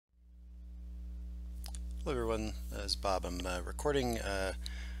Hello everyone, this is Bob. I'm recording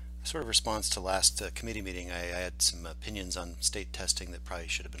sort of response to last committee meeting. I had some opinions on state testing that probably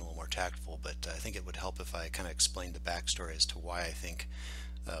should have been a little more tactful, but I think it would help if I kind of explained the backstory as to why I think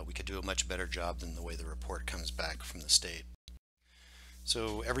we could do a much better job than the way the report comes back from the state.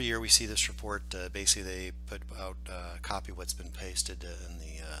 So every year we see this report. Basically, they put out a copy of what's been pasted in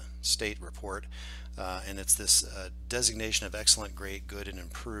the state report, and it's this designation of excellent, great, good, and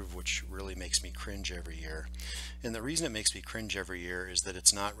improve, which really makes me cringe every year. And the reason it makes me cringe every year is that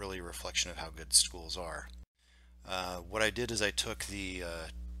it's not really a reflection of how good schools are. What I did is I took the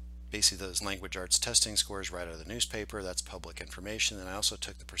basically those language arts testing scores right out of the newspaper. That's public information. And I also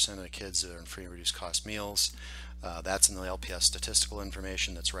took the percent of the kids that are in free and reduced cost meals. That's in the LPS statistical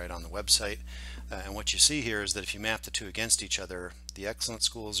information that's right on the website. And what you see here is that if you map the two against each other, the excellent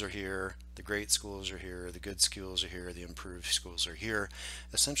schools are here, the great schools are here, the good schools are here, the improved schools are here.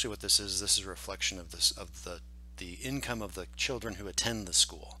 Essentially what this is a reflection of the income of the children who attend the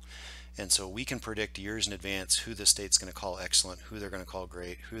school. And so we can predict years in advance who the state's going to call excellent, who they're going to call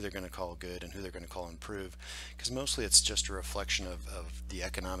great, who they're going to call good, and who they're going to call improve. Because mostly it's just a reflection of the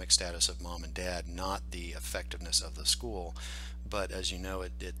economic status of mom and dad, not the effectiveness of the school. But as you know,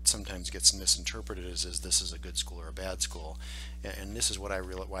 it sometimes gets misinterpreted as this is a good school or a bad school. And this is why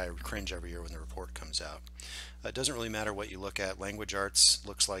I cringe every year when the report comes out. It doesn't really matter what you look at. Language arts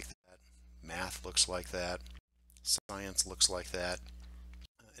looks like that. Math looks like that. Science looks like that.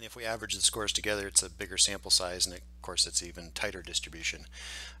 And if we average the scores together, it's a bigger sample size, and of course it's even tighter distribution.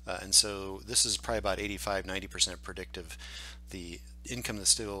 And so this is probably about 85–90% predictive. The income of the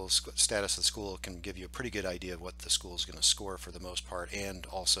status of the school can give you a pretty good idea of what the school is going to score for the most part, and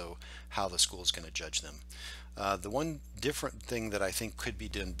also how the school is going to judge them. The one different thing that I think could be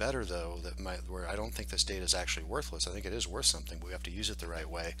done better, though, where I don't think this data is actually worthless. I think it is worth something, but we have to use it the right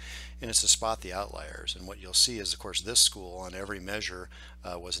way, and it's to spot the outliers. And what you'll see is, of course, this school on every measure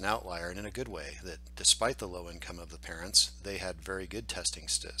was an outlier, and in a good way, that despite the low income of the parents, they had very good testing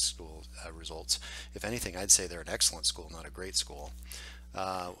school results. If anything, I'd say they're an excellent school, not a great school.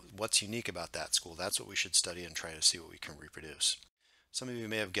 What's unique about that school? That's what we should study and try to see what we can reproduce. Some of you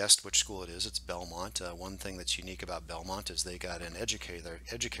may have guessed which school it is. It's Belmont. One thing that's unique about Belmont is they got an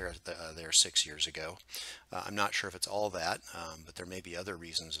educator there 6 years ago. I'm not sure if it's all that, but there may be other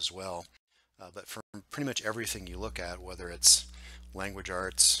reasons as well. But for pretty much everything you look at, whether it's language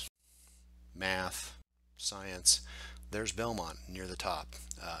arts, math, science, there's Belmont near the top.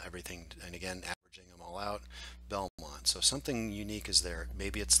 Everything, and again, averaging them all out, Belmont. So something unique is there.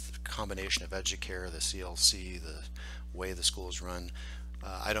 Maybe it's the combination of Educare, the CLC, the way the schools run.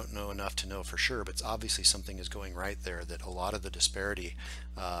 I don't know enough to know for sure, but it's obviously something is going right there, that a lot of the disparity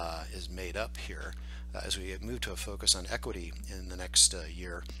is made up here. As we move to a focus on equity in the next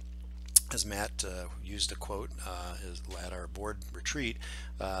year, as Matt used a quote at our board retreat,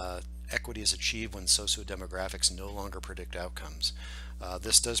 equity is achieved when socio-demographics no longer predict outcomes.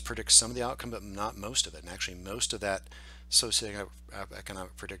 This does predict some of the outcome, but not most of it. And actually, most of that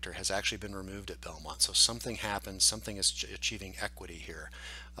socioeconomic predictor has actually been removed at Belmont. So something happens, something is achieving equity here.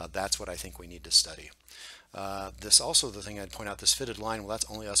 That's what I think we need to study. This also, the thing I'd point out, this fitted line, well, that's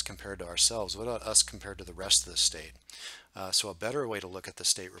only us compared to ourselves. What about us compared to the rest of the state? So a better way to look at the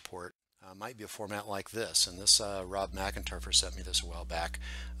state report might be a format like this. And this, Rob McIntyre sent me this a while back,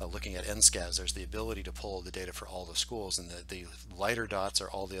 looking at NSCAS. There's the ability to pull the data for all the schools, and the lighter dots are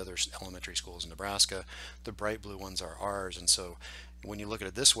all the other elementary schools in Nebraska. The bright blue ones are ours. And so when you look at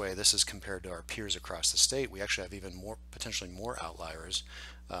it this way, this is compared to our peers across the state. We actually have even more, potentially more outliers.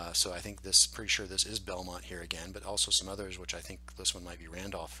 So I think this, pretty sure this is Belmont here again, but also some others, which I think this one might be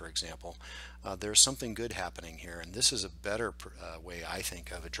Randolph, for example. There's something good happening here, and this is a better way, I think,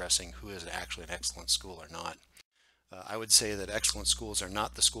 of addressing who is actually an excellent school or not. I would say that excellent schools are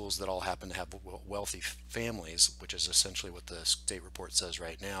not the schools that all happen to have wealthy families, which is essentially what the state report says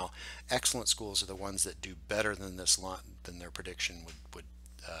right now. Excellent schools are the ones that do better than than their prediction would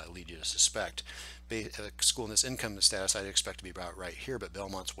lead you to suspect. A school in this income status I'd expect to be about right here, but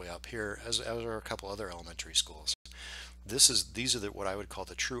Belmont's way up here, as are a couple other elementary schools. These are what I would call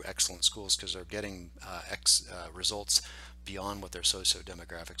the true excellent schools, because they're getting results beyond what their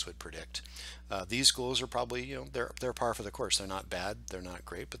socio-demographics would predict. These schools are probably, they're par for the course. They're not bad, they're not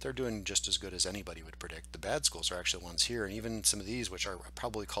great, but they're doing just as good as anybody would predict. The bad schools are actually the ones here, and even some of these, which are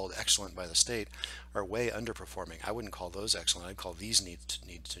probably called excellent by the state, are way underperforming. I wouldn't call those excellent. I'd call these need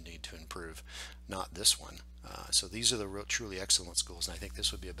to improve, not this one. So these are the truly excellent schools, and I think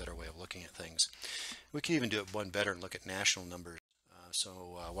this would be a better way of looking at things. We could even do it one better and look at national numbers.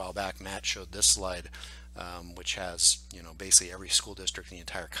 A while back, Matt showed this slide, which has, basically every school district in the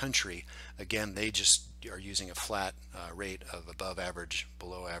entire country. Again, they just are using a flat rate of above average,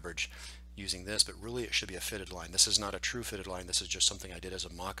 below average, using this, but really it should be a fitted line. This is not a true fitted line. This is just something I did as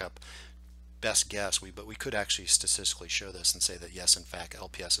a mock-up. Best guess, but we could actually statistically show this and say that yes, in fact,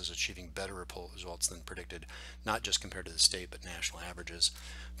 LPS is achieving better results than predicted, not just compared to the state, but national averages.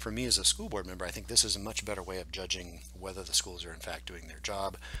 For me as a school board member, I think this is a much better way of judging whether the schools are in fact doing their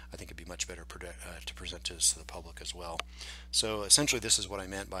job. I think it'd be much better to present this to the public as well. So essentially, this is what I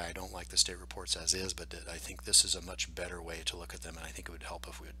meant by I don't like the state reports as is, but I think this is a much better way to look at them, and I think it would help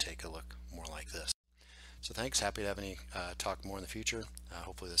if we would take a look more like this. So thanks. Happy to have any talk more in the future.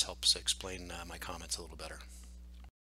 Hopefully this helps explain my comments a little better.